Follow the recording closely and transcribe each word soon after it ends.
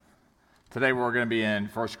Today we're going to be in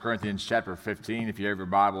 1 Corinthians chapter 15. If you have your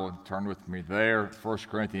Bible, turn with me there. 1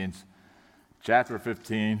 Corinthians chapter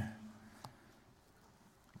 15,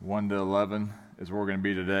 1 to 11 is where we're going to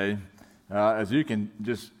be today. As you can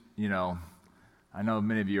just, I know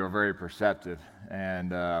many of you are very perceptive,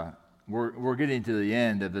 and we're getting to the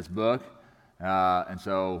end of this book. And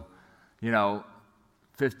so,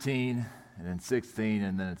 15 and then 16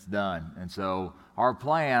 and then it's done. And so our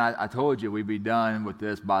plan, I told you we'd be done with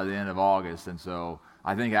this by the end of August. And so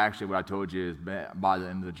I think actually what I told you is by the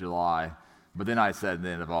end of July. But then I said the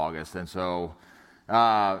end of August. And so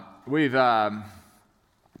we've got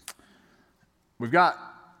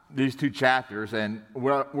these two chapters, and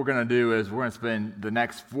what we're going to do is we're going to spend the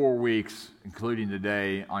next 4 weeks, including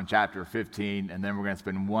today, on chapter 15, and then we're going to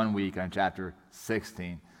spend 1 week on chapter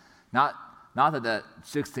 16. Not that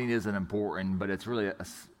 16 isn't important, but it's really a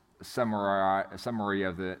summary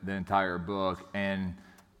of the entire book. And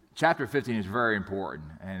chapter 15 is very important,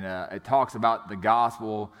 and it talks about the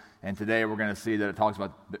gospel, and today we're going to see that it talks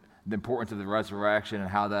about the importance of the resurrection and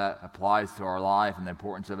how that applies to our life and the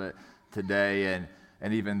importance of it today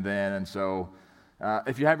and even then. And so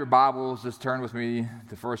if you have your Bibles, just turn with me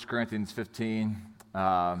to 1 Corinthians 15.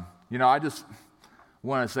 I just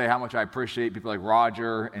want to say how much I appreciate people like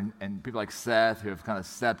Roger and people like Seth who have kind of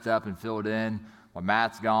stepped up and filled in while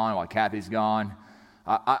Matt's gone, while Kathy's gone.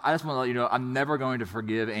 I just want to let you know I'm never going to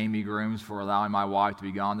forgive Amy Grooms for allowing my wife to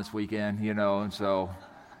be gone this weekend, and so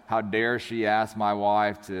how dare she ask my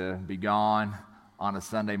wife to be gone on a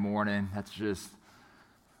Sunday morning. That's just,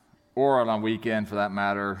 or on a weekend for that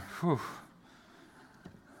matter. Whew.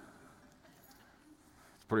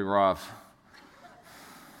 It's pretty rough.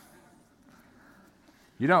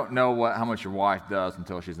 You don't know how much your wife does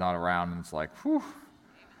until she's not around, and it's like, whew.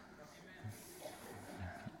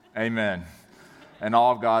 Amen. And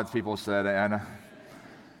all of God's people said, Anna.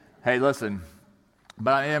 Hey, listen,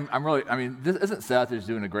 but this isn't Seth who's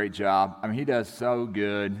doing a great job. He does so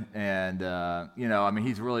good, and,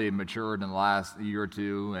 he's really matured in the last year or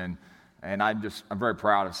two, and I'm very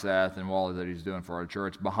proud of Seth and all that he's doing for our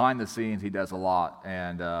church. Behind the scenes, he does a lot,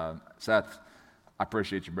 and Seth, I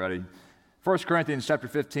appreciate you, buddy. 1 Corinthians chapter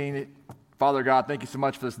 15, Father God, thank you so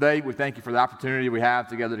much for this day. We thank you for the opportunity we have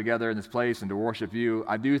to gather together in this place and to worship you.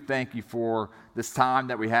 I do thank you for this time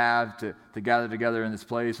that we have to gather together in this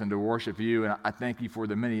place and to worship you. And I thank you for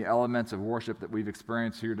the many elements of worship that we've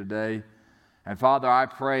experienced here today. And Father, I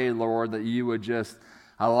pray, Lord, that you would just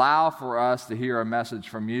allow for us to hear a message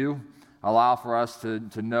from you. Allow for us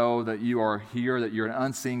to know that you are here, that you're an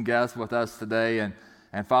unseen guest with us today.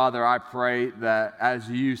 And Father, I pray that as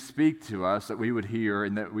you speak to us, that we would hear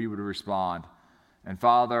and that we would respond. And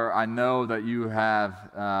Father, I know that you have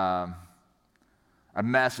a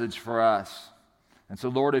message for us. And so,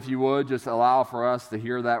 Lord, if you would, just allow for us to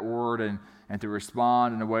hear that word and to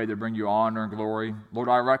respond in a way that bring you honor and glory. Lord,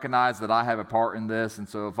 I recognize that I have a part in this. And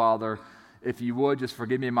so, Father, if you would, just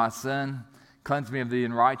forgive me my sin, cleanse me of the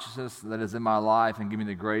unrighteousness that is in my life, and give me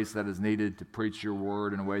the grace that is needed to preach your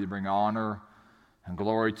word in a way to bring honor and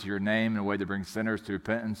glory to your name in a way that brings sinners to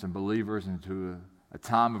repentance and believers into a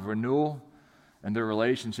time of renewal and their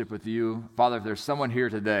relationship with you. Father, if there's someone here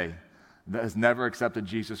today that has never accepted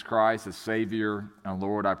Jesus Christ as Savior and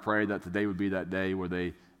Lord, I pray that today would be that day where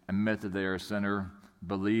they admit that they are a sinner,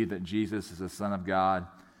 believe that Jesus is the Son of God,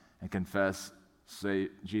 and confess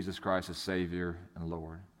Jesus Christ as Savior and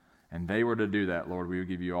Lord. And they were to do that, Lord, we would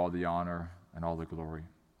give you all the honor and all the glory.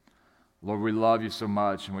 Lord, we love you so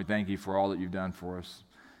much, and we thank you for all that you've done for us.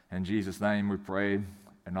 In Jesus' name we pray,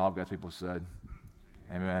 and all God's people said,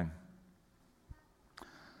 amen.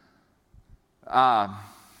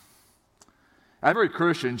 Every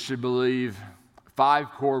Christian should believe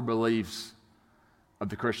 5 core beliefs of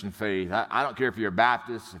the Christian faith. I don't care if you're a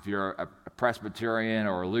Baptist, if you're a Presbyterian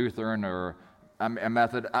or a Lutheran or a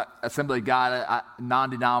Methodist, Assembly of God,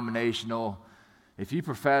 non-denominational. If you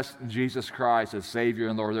profess Jesus Christ as Savior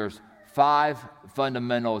and Lord, there's 5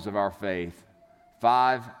 fundamentals of our faith.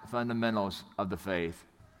 5 fundamentals of the faith.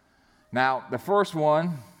 Now, the first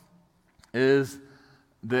one is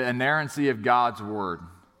the inerrancy of God's Word.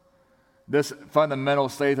 This fundamental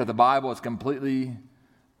states that the Bible is completely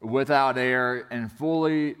without error and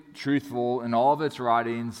fully truthful in all of its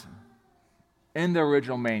writings in the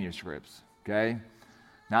original manuscripts. Okay?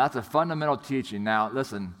 Now, that's a fundamental teaching. Now,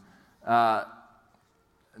 listen,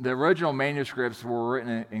 the original manuscripts were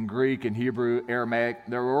written in Greek and Hebrew, Aramaic.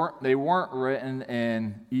 They weren't written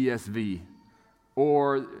in ESV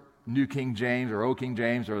or New King James or Old King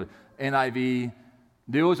James or NIV.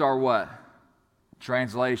 Those are what?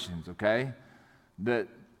 Translations, okay? That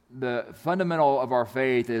the fundamental of our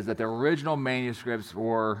faith is that the original manuscripts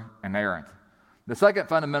were inerrant. The second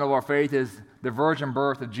fundamental of our faith is the virgin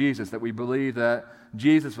birth of Jesus, that we believe that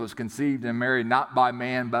Jesus was conceived and married not by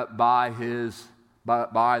man, but by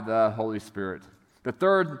the Holy Spirit. The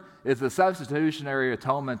third is the substitutionary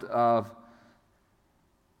atonement of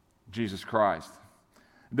Jesus Christ.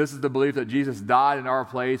 This is the belief that Jesus died in our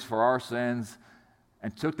place for our sins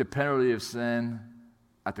and took the penalty of sin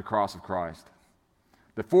at the cross of Christ.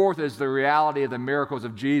 The fourth is the reality of the miracles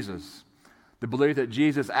of Jesus, the belief that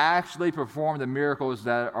Jesus actually performed the miracles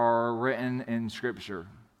that are written in Scripture.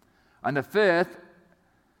 And the fifth,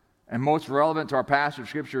 and most relevant to our passage of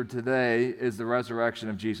Scripture today, is the resurrection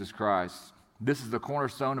of Jesus Christ. This is the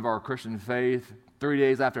cornerstone of our Christian faith. 3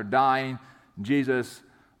 days after dying, Jesus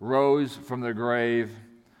rose from the grave.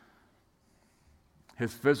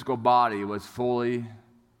 His physical body was fully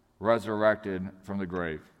resurrected from the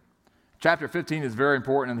grave. Chapter 15 is very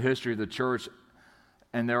important in the history of the church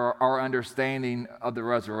and our understanding of the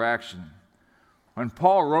resurrection. When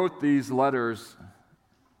Paul wrote these letters,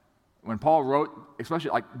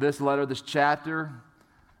 especially like this letter, this chapter,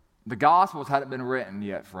 the Gospels hadn't been written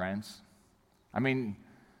yet, friends. I mean,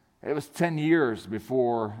 it was 10 years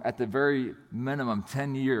before, at the very minimum,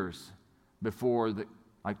 10 years before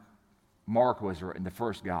Mark was written, the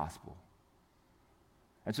first Gospel.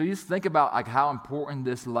 And so you just think about how important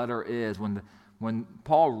this letter is when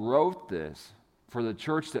Paul wrote this for the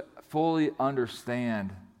church to fully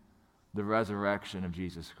understand the resurrection of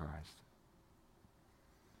Jesus Christ.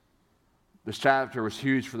 This chapter was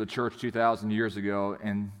huge for the church 2,000 years ago,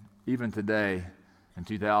 and even today, in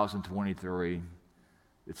 2023,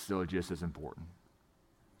 it's still just as important.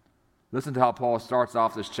 Listen to how Paul starts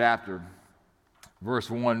off this chapter,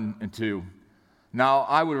 verse 1 and 2. Now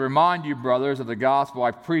I would remind you, brothers, of the gospel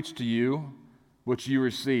I preached to you, which you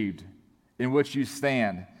received, in which you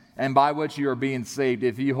stand, and by which you are being saved,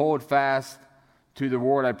 if you hold fast to the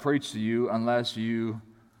word I preached to you, unless you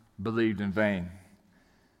believed in vain.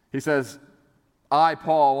 He says, I,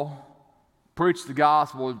 Paul, preached the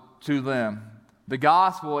gospel to them. The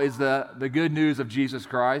gospel is the good news of Jesus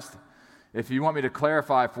Christ. If you want me to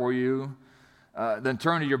clarify for you, then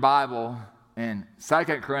turn to your Bible in 2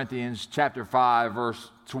 Corinthians chapter 5,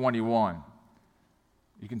 verse 21.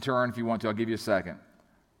 You can turn if you want to. I'll give you a second.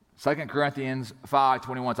 2 Corinthians 5,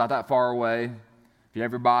 21. It's not that far away. If you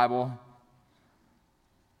have your Bible.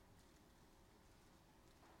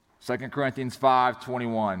 2 Corinthians 5,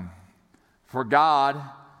 21. For God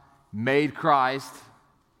made Christ,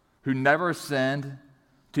 who never sinned,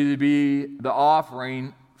 to be the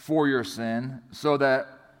offering for your sin, so that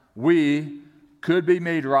we could be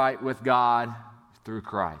made right with God through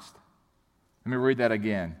Christ. Let me read that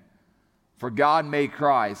again. For God made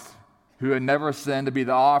Christ, who had never sinned, to be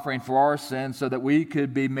the offering for our sins, so that we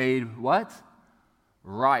could be made what?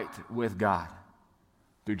 Right with God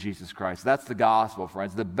through Jesus Christ. That's the gospel,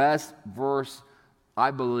 friends. The best verse, I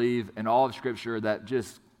believe, in all of Scripture that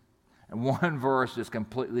just, in one verse, just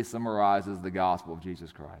completely summarizes the gospel of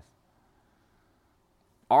Jesus Christ.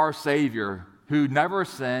 Our Savior, who never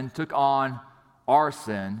sinned, took on our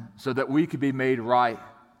sin so that we could be made right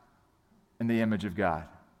in the image of God.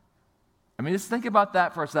 I mean, just think about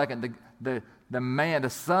that for a second. The man, the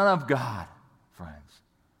Son of God, friends,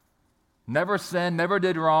 never sinned, never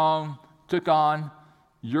did wrong, took on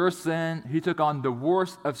your sin. He took on the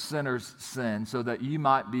worst of sinners' sin so that you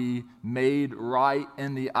might be made right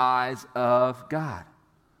in the eyes of God.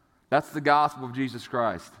 That's the gospel of Jesus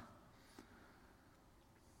Christ.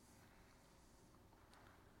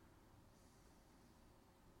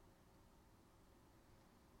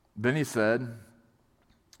 Then he said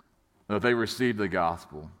that they received the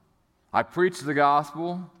gospel. I preached the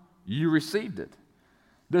gospel, you received it.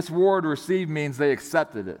 This word received means they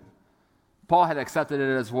accepted it. Paul had accepted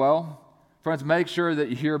it as well. Friends, make sure that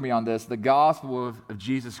you hear me on this. The gospel of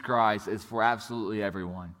Jesus Christ is for absolutely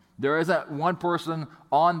everyone. There isn't one person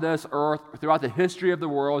on this earth throughout the history of the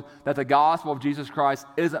world that the gospel of Jesus Christ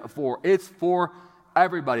isn't for. It's for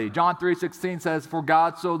everybody. John 3:16 says, for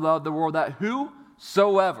God so loved the world that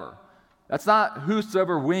whosoever, that's not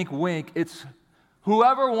whosoever, wink, wink, it's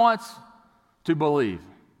whoever wants to believe,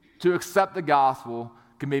 to accept the gospel,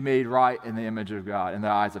 can be made right in the image of God, in the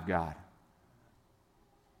eyes of God.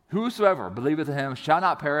 Whosoever believeth in him shall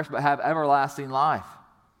not perish, but have everlasting life.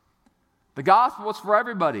 The gospel was for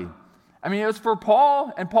everybody. I mean, it was for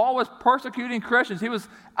Paul, and Paul was persecuting Christians. He was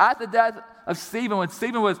at the death of Stephen. When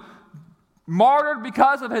Stephen was martyred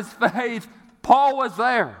because of his faith, Paul was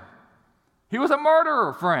there. He was a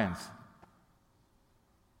murderer, friends.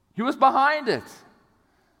 He was behind it.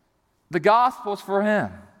 The gospel's for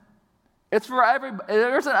him. It's for everybody.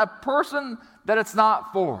 There isn't a person that it's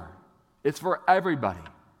not for. It's for everybody.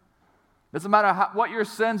 Doesn't matter what your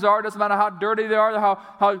sins are. Doesn't matter how dirty they are,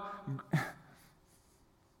 how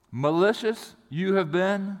malicious you have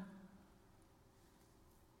been.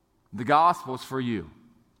 The gospel is for you.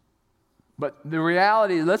 But the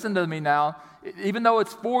reality, listen to me now, even though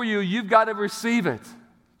it's for you, you've got to receive it.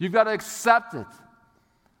 You've got to accept it.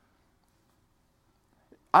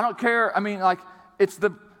 I don't care. I mean, like,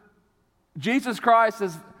 Jesus Christ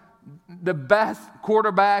is the best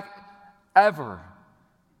quarterback ever.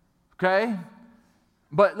 Okay?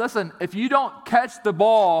 But listen, if you don't catch the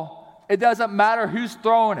ball, it doesn't matter who's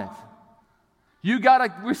throwing it. You got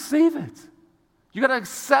to receive it. You got to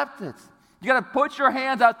accept it. You got to put your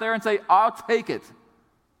hands out there and say, I'll take it.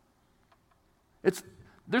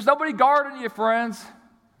 There's nobody guarding you, friends.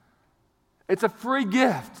 It's a free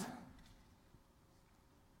gift.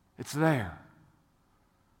 It's there.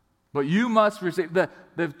 But you must receive. The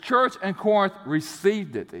church in Corinth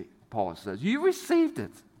received it, Paul says. You received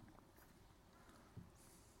it.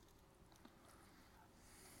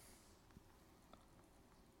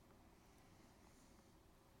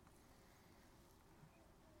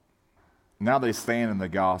 Now they stand in the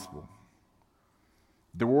gospel.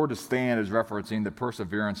 The word to stand is referencing the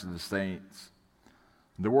perseverance of the saints.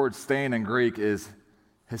 The word stand in Greek is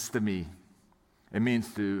histemi. It means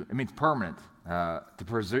permanent,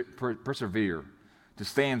 to persevere, to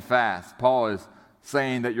stand fast. Paul is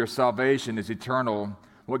saying that your salvation is eternal.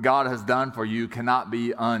 What God has done for you cannot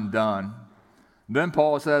be undone. Then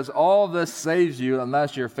Paul says, all this saves you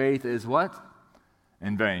unless your faith is what?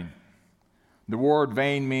 In vain. The word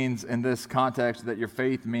vain means in this context that your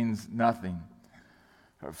faith means nothing.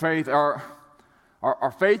 Our faith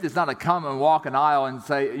is not to come and walk an aisle and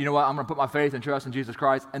say, you know what, I'm going to put my faith and trust in Jesus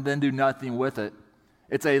Christ and then do nothing with it.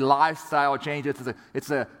 It's a lifestyle change.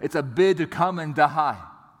 It's a bid to come and die.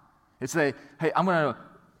 It's hey, I'm going to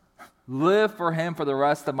live for Him for the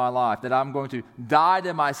rest of my life, that I'm going to die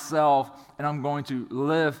to myself and I'm going to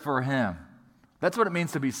live for Him. That's what it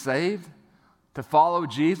means to be saved, to follow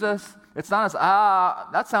Jesus. It's not as,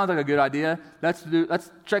 that sounds like a good idea. Let's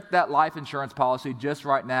check that life insurance policy just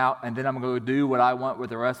right now, and then I'm going to do what I want with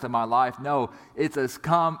the rest of my life. No, it's as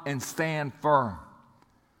come and stand firm.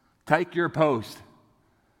 Take your post,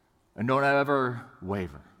 and don't ever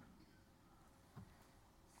waver.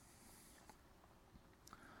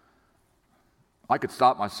 I could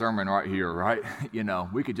stop my sermon right here, right?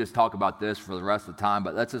 We could just talk about this for the rest of the time,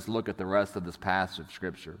 but let's just look at the rest of this passage of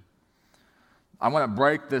Scripture. I want to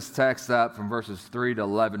break this text up from verses 3 to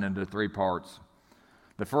 11 into three parts.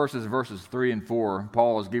 The first is verses 3 and 4.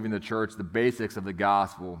 Paul is giving the church the basics of the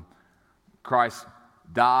gospel. Christ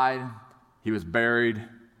died, He was buried,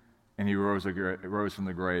 and He rose from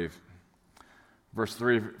the grave. Verse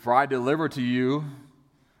 3, for I delivered to you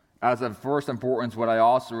as of first importance what I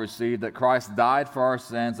also received, that Christ died for our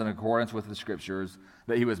sins in accordance with the Scriptures,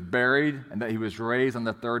 that He was buried, and that He was raised on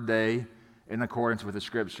the third day in accordance with the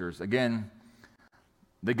Scriptures. Again,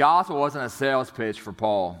 the gospel wasn't a sales pitch for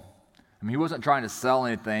Paul. He wasn't trying to sell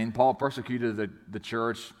anything. Paul persecuted the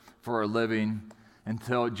church for a living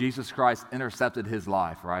until Jesus Christ intercepted his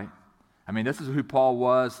life, right? This is who Paul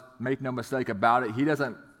was. Make no mistake about it. He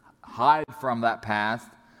doesn't hide from that past.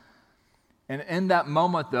 And in that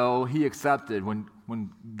moment, though, he accepted.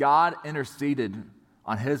 When God interceded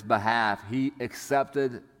on his behalf, he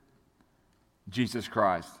accepted Jesus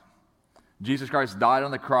Christ. Jesus Christ died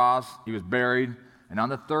on the cross. He was buried. And on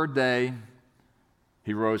the third day,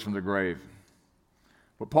 He rose from the grave.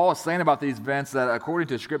 What Paul is saying about these events, that according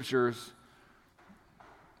to Scriptures,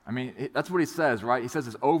 that's what he says, right? He says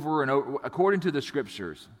this over and over, according to the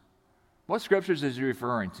Scriptures. What Scriptures is he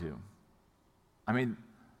referring to?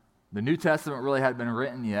 The New Testament really hadn't been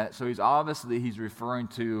written yet, so he's referring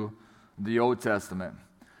to the Old Testament.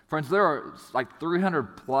 Friends, there are like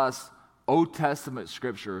 300 plus Old Testament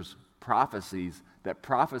Scriptures, prophecies that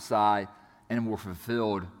prophesy and were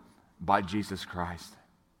fulfilled by Jesus Christ.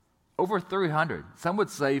 Over 300. Some would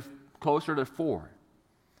say closer to 4.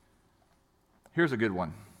 Here's a good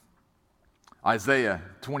one. Isaiah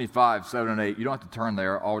 25, 7 and 8. You don't have to turn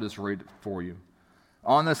there. I'll just read it for you.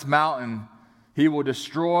 On this mountain, He will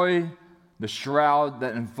destroy the shroud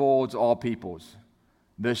that enfolds all peoples,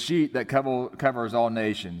 the sheet that covers all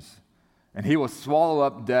nations, and He will swallow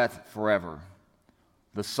up death forever.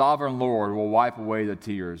 The sovereign Lord will wipe away the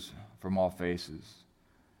tears from all faces.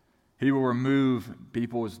 He will remove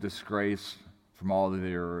people's disgrace from all of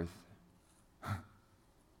the earth.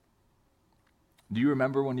 Do you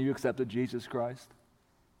remember when you accepted Jesus Christ?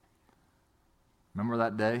 Remember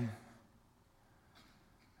that day?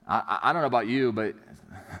 I don't know about you, but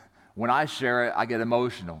when I share it, I get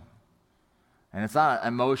emotional. And it's not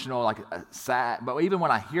emotional like sad, but even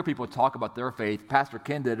when I hear people talk about their faith, Pastor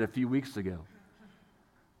Ken did it a few weeks ago.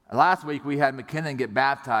 Last week we had McKinnon get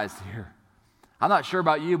baptized here. I'm not sure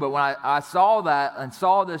about you, but when I saw that and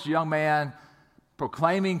saw this young man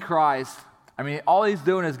proclaiming Christ, I mean, all he's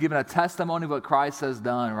doing is giving a testimony of what Christ has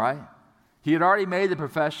done, right? He had already made the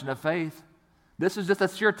profession of faith. This is just a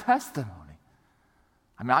sheer testimony.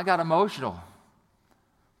 I mean, I got emotional.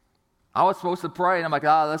 I was supposed to pray, and I'm like,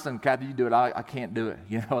 listen, Kathy, you do it. I can't do it.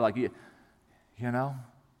 You know, like, you know.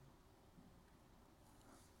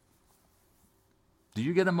 Do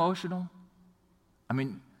you get emotional? I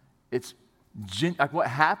mean, it's like what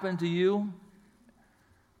happened to you.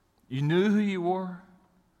 You knew who you were.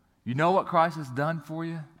 You know what Christ has done for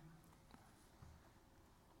you.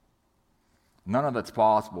 None of that's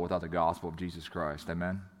possible without the gospel of Jesus Christ.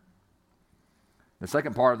 Amen. The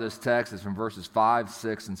second part of this text is from verses 5,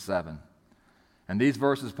 6, and 7. And these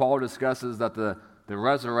verses, Paul discusses that the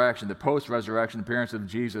resurrection, the post-resurrection appearance of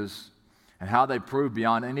Jesus, and how they prove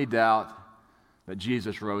beyond any doubt that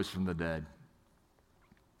Jesus rose from the dead.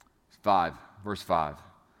 5, verse 5.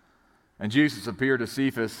 And Jesus appeared to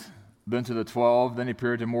Cephas, then to the 12, then he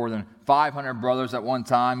appeared to more than 500 brothers at one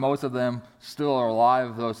time. Most of them still are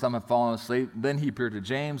alive, though some have fallen asleep. Then he appeared to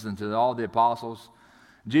James and to all the apostles.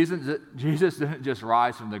 Jesus didn't just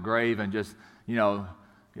rise from the grave and just,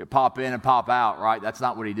 pop in and pop out, right? That's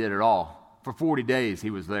not what he did at all. For 40 days he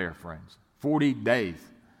was there, friends. 40 days.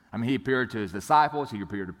 I mean, he appeared to his disciples. He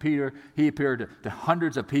appeared to Peter. He appeared to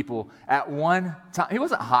hundreds of people at one time. He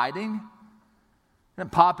wasn't hiding. He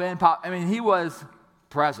didn't pop in, pop. I mean, he was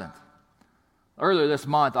present. Earlier this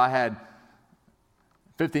month, I had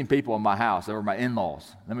 15 people in my house. They were my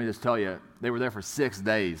in-laws. Let me just tell you, they were there for 6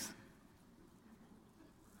 days.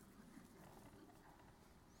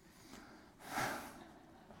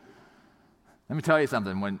 Let me tell you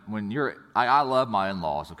something. When you're, I love my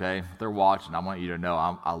in-laws, okay? If they're watching, I want you to know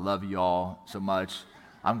I love you all so much.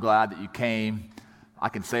 I'm glad that you came. I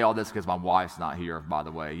can say all this because my wife's not here, by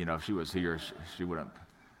the way. If she was here, she wouldn't.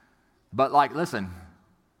 But, listen,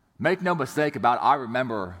 make no mistake about it. I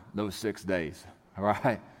remember those 6 days, all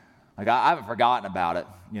right? I haven't forgotten about it,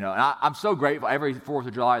 And I'm so grateful. Every 4th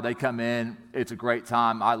of July, they come in. It's a great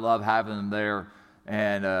time. I love having them there.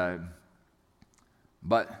 And,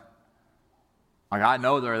 but I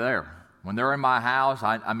know they're there. When they're in my house,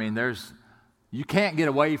 I mean, you can't get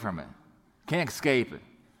away from it. Can't escape it.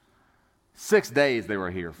 6 days they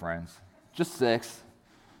were here, friends. Just 6,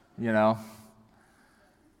 Let's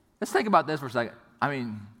think about this for a second. I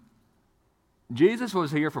mean, Jesus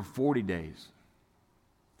was here for 40 days.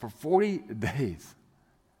 For 40 days.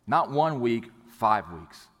 Not 1 week, 5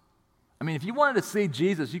 weeks. I mean, if you wanted to see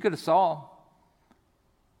Jesus, you could have saw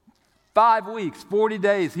 5 weeks, 40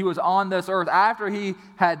 days, he was on this earth after he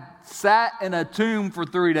had sat in a tomb for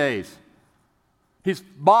 3 days. His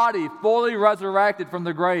body fully resurrected from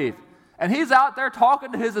the grave. And he's out there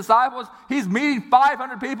talking to his disciples. He's meeting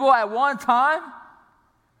 500 people at one time.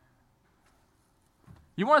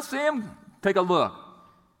 You want to see him? Take a look.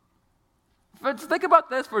 But think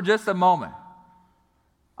about this for just a moment.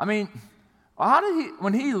 I mean,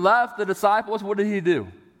 when he left the disciples, what did he do?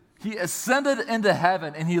 He ascended into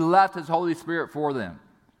heaven and he left his Holy Spirit for them.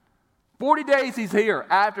 40 days he's here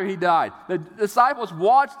after he died. The disciples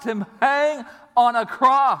watched him hang on a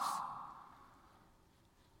cross.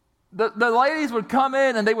 The ladies would come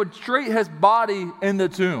in and they would treat his body in the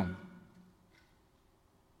tomb.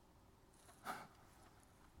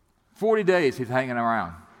 40 days he's hanging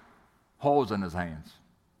around, holes in his hands.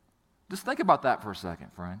 Just think about that for a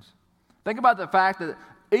second, friends. Think about the fact that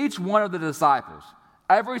each one of the disciples,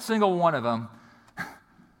 every single one of them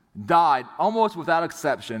died, almost without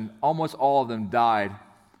exception, almost all of them died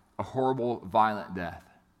a horrible, violent death.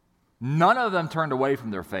 None of them turned away from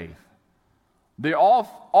their faith. They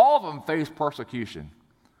all of them faced persecution.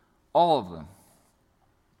 All of them.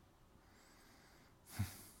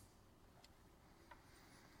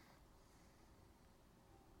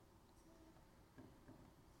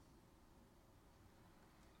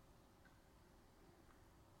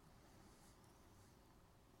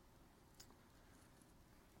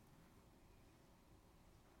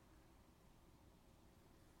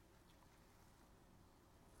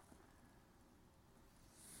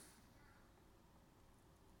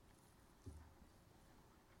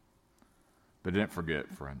 They didn't forget,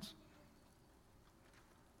 friends.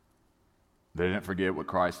 They didn't forget what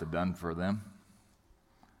Christ had done for them.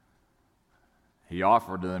 He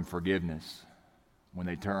offered them forgiveness when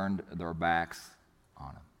they turned their backs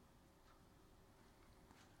on him.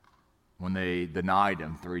 When they denied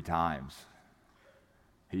him 3 times,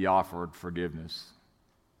 he offered forgiveness.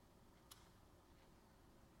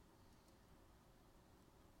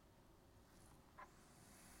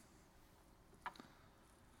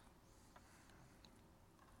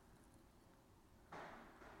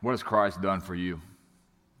 What has Christ done for you?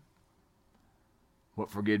 What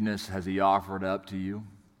forgiveness has he offered up to you?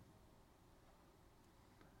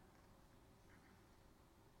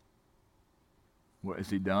 What has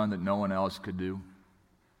he done that no one else could do?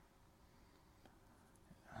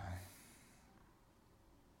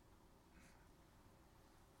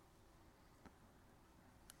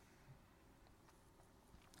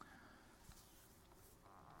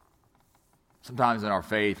 Sometimes in our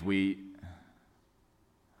faith,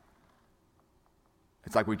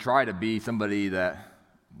 it's like we try to be somebody that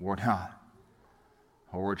we're not.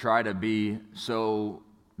 Or we try to be so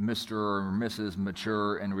Mr. or Mrs.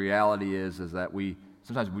 Mature, and reality is that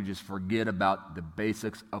sometimes we just forget about the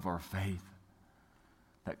basics of our faith.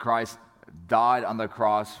 That Christ died on the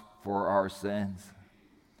cross for our sins.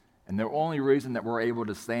 And the only reason that we're able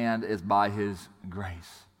to stand is by his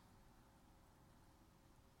grace.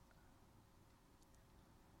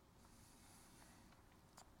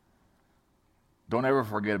 Don't ever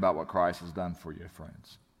forget about what Christ has done for you,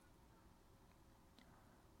 friends.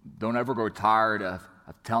 Don't ever grow tired of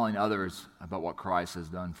telling others about what Christ has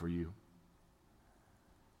done for you.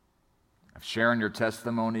 Of sharing your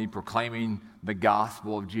testimony, proclaiming the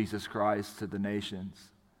gospel of Jesus Christ to the nations,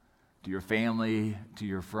 to your family, to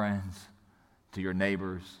your friends, to your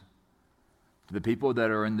neighbors, to the people that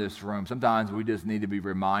are in this room. Sometimes we just need to be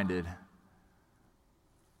reminded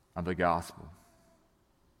of the gospel.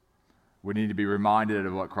 We need to be reminded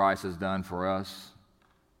of what Christ has done for us.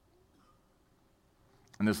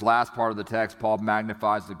 In this last part of the text, Paul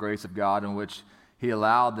magnifies the grace of God in which he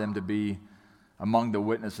allowed them to be among the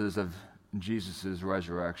witnesses of Jesus'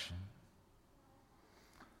 resurrection.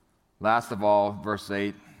 Last of all, verse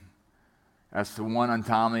 8, as to one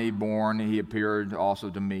untimely born, he appeared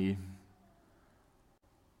also to me.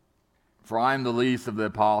 For I am the least of the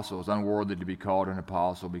apostles, unworthy to be called an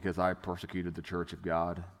apostle, because I persecuted the church of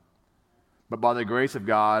God. But by the grace of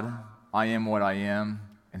God, I am what I am,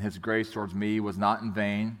 and his grace towards me was not in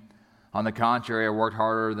vain. On the contrary, I worked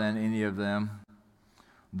harder than any of them,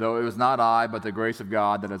 though it was not I, but the grace of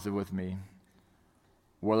God that is with me.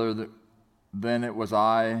 Whether then it was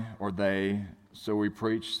I or they, so we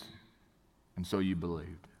preached, and so you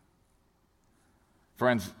believed.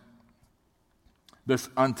 Friends, this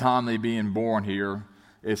untimely being born here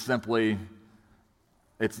is simply...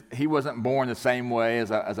 he wasn't born the same way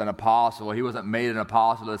as an apostle. He wasn't made an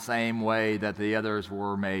apostle the same way that the others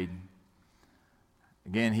were made.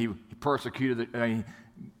 Again, he persecuted.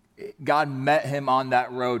 God met him on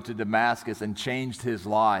that road to Damascus and changed his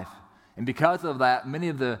life. And because of that, many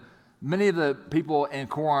of the people in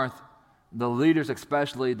Corinth, the leaders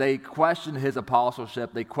especially, they questioned his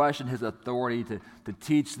apostleship. They questioned his authority to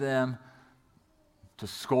teach them, to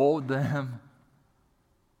scold them,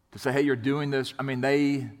 to say, hey, you're doing this. I mean,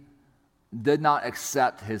 they did not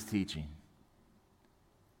accept his teaching.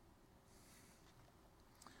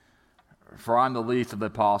 For I'm the least of the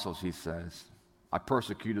apostles, he says. I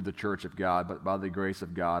persecuted the church of God, but by the grace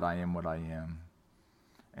of God, I am what I am.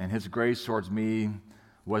 And his grace towards me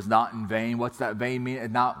was not in vain. What's that vain mean?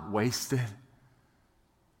 It's not wasted.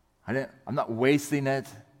 I'm not wasting it.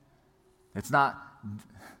 It's not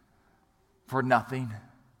for nothing.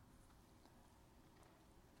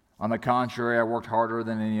 On the contrary, I worked harder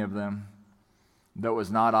than any of them. Though it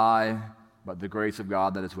was not I, but the grace of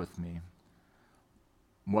God that is with me.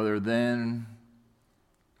 Whether then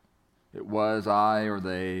it was I or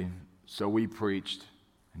they, so we preached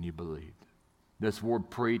and you believed. This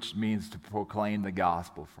word preached means to proclaim the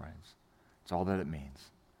gospel, friends. That's all that it means.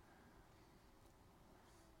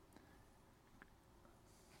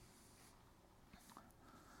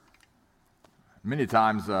 Many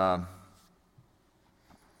times,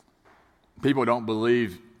 people don't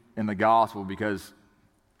believe in the gospel because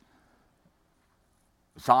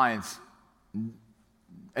science,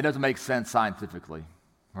 it doesn't make sense scientifically,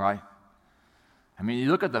 right? I mean, you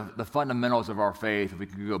look at the fundamentals of our faith, if we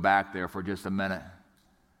could go back there for just a minute.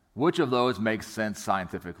 Which of those makes sense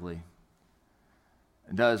scientifically?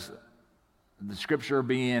 Does the scripture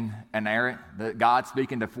being inerrant, that God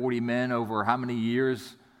speaking to 40 men over how many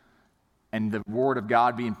years, and the word of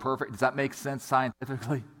God being perfect, does that make sense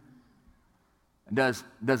scientifically? Does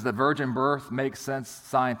the virgin birth make sense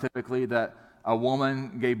scientifically, that a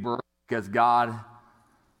woman gave birth because God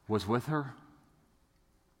was with her?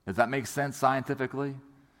 Does that make sense scientifically?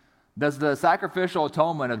 Does the sacrificial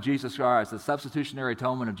atonement of Jesus Christ, the substitutionary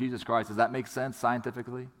atonement of Jesus Christ, does that make sense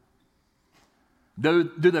scientifically? Do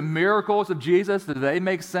the miracles of Jesus, do they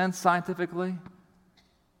make sense scientifically?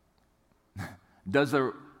 Does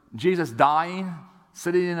Jesus dying,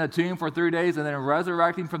 sitting in a tomb for 3 days, and then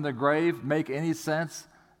resurrecting from the grave make any sense?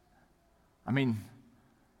 I mean,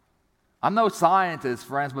 I'm no scientist,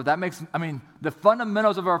 friends, but the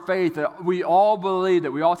fundamentals of our faith that we all believe,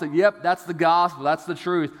 that we all say, yep, that's the gospel, that's the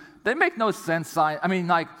truth, they make no sense.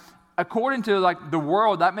 According to the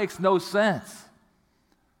world, that makes no sense.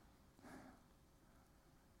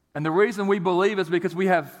 And the reason we believe is because we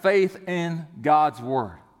have faith in God's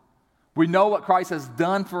word. We know what Christ has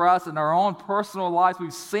done for us in our own personal lives.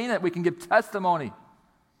 We've seen it. We can give testimony.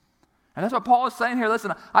 And that's what Paul is saying here.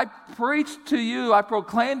 Listen, I preached to you, I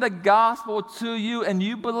proclaimed the gospel to you, and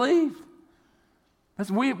you believed.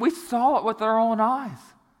 Listen, we saw it with our own eyes.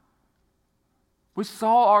 We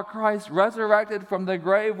saw our Christ resurrected from the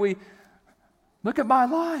grave. Look at my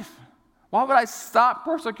life. Why would I stop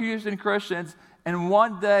persecuting Christians in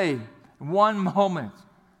one day, one moment,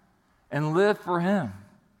 and live for him?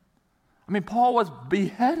 Paul was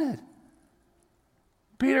beheaded.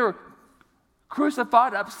 Peter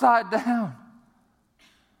crucified upside down.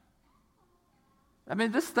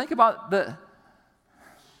 Just think about it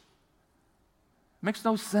makes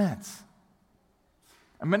no sense.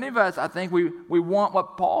 And many of us, I think, we want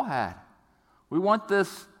what Paul had. We want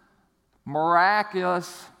this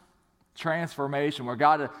miraculous transformation where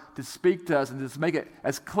God to speak to us and just make it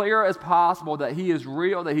as clear as possible that he is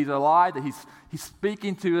real, that he's alive, that he's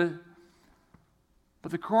speaking to it.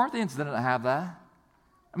 But the Corinthians didn't have that.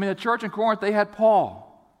 The church in Corinth, they had Paul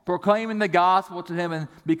proclaiming the gospel to him, and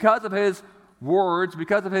because of his words,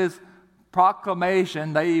 because of his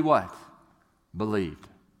proclamation, they what? Believed.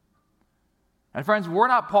 And friends, we're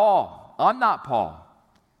not Paul. I'm not Paul.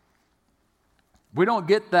 We don't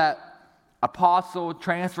get that apostle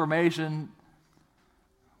transformation.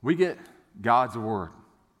 We get God's word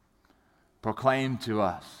proclaimed to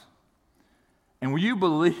us. And when you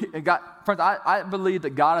believe, friends, I believe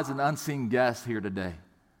that God is an unseen guest here today.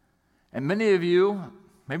 And many of you,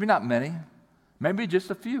 maybe not many, maybe just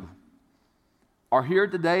a few, are here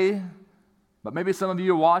today, but maybe some of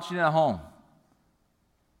you are watching at home.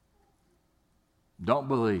 Don't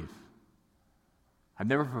believe. I've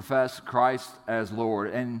never professed Christ as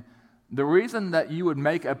Lord. And the reason that you would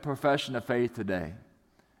make a profession of faith today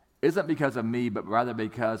isn't because of me, but rather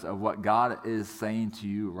because of what God is saying to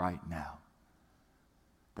you right now.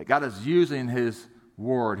 That God is using his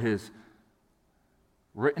word, his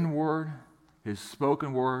written word, his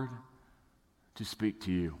spoken word to speak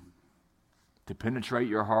to you, to penetrate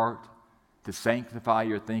your heart, to sanctify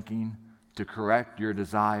your thinking, to correct your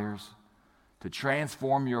desires, to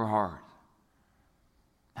transform your heart.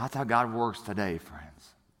 That's how God works today, friends.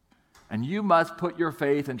 And you must put your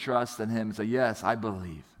faith and trust in him and say, yes, I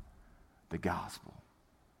believe the gospel.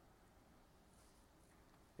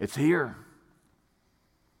 It's here.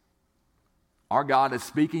 Our God is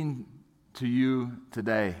speaking to you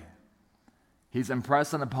today. He's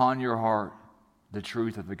impressing upon your heart the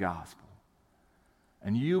truth of the gospel.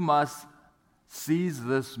 And you must seize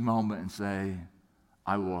this moment and say,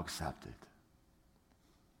 I will accept it.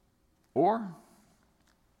 Or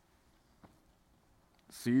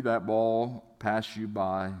see that ball pass you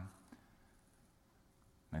by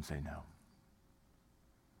and say no.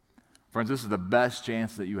 Friends, this is the best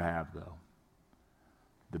chance that you have, though.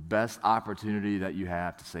 The best opportunity that you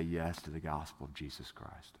have to say yes to the gospel of Jesus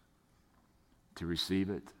Christ. To receive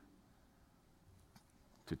it,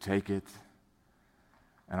 to take it,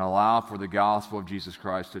 and allow for the gospel of Jesus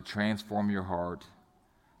Christ to transform your heart,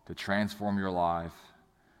 to transform your life,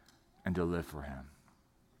 and to live for him.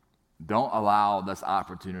 Don't allow this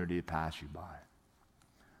opportunity to pass you by.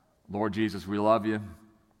 Lord Jesus, we love you,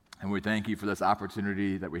 and we thank you for this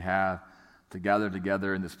opportunity that we have to gather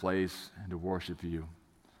together in this place and to worship you.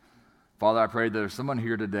 Father, I pray that there's someone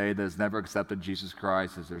here today that has never accepted Jesus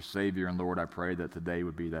Christ as their Savior and Lord. I pray that today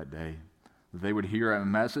would be that day, that they would hear a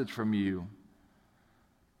message from you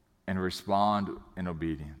and respond in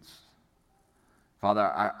obedience. Father,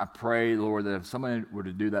 I pray, Lord, that if someone were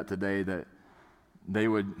to do that today, that they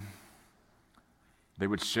would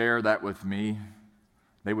share that with me.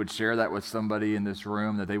 They would share that with somebody in this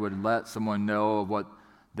room, that they would let someone know of what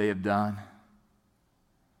they have done.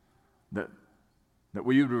 That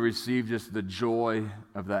we would receive just the joy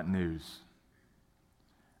of that news,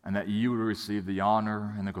 and that you would receive the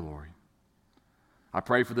honor and the glory. I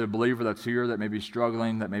pray for the believer that's here that may be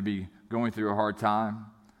struggling, that may be going through a hard time.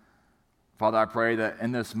 Father, I pray that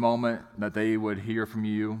in this moment that they would hear from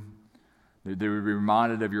you, that they would be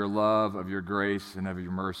reminded of your love, of your grace, and of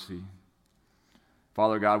your mercy.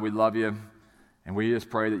 Father God, we love you, And we just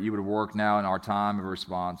pray that you would work now in our time of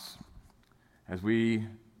response. As we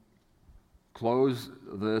close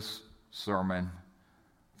this sermon,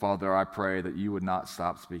 Father, I pray that you would not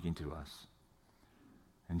stop speaking to us.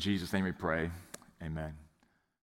 In Jesus' name we pray, amen.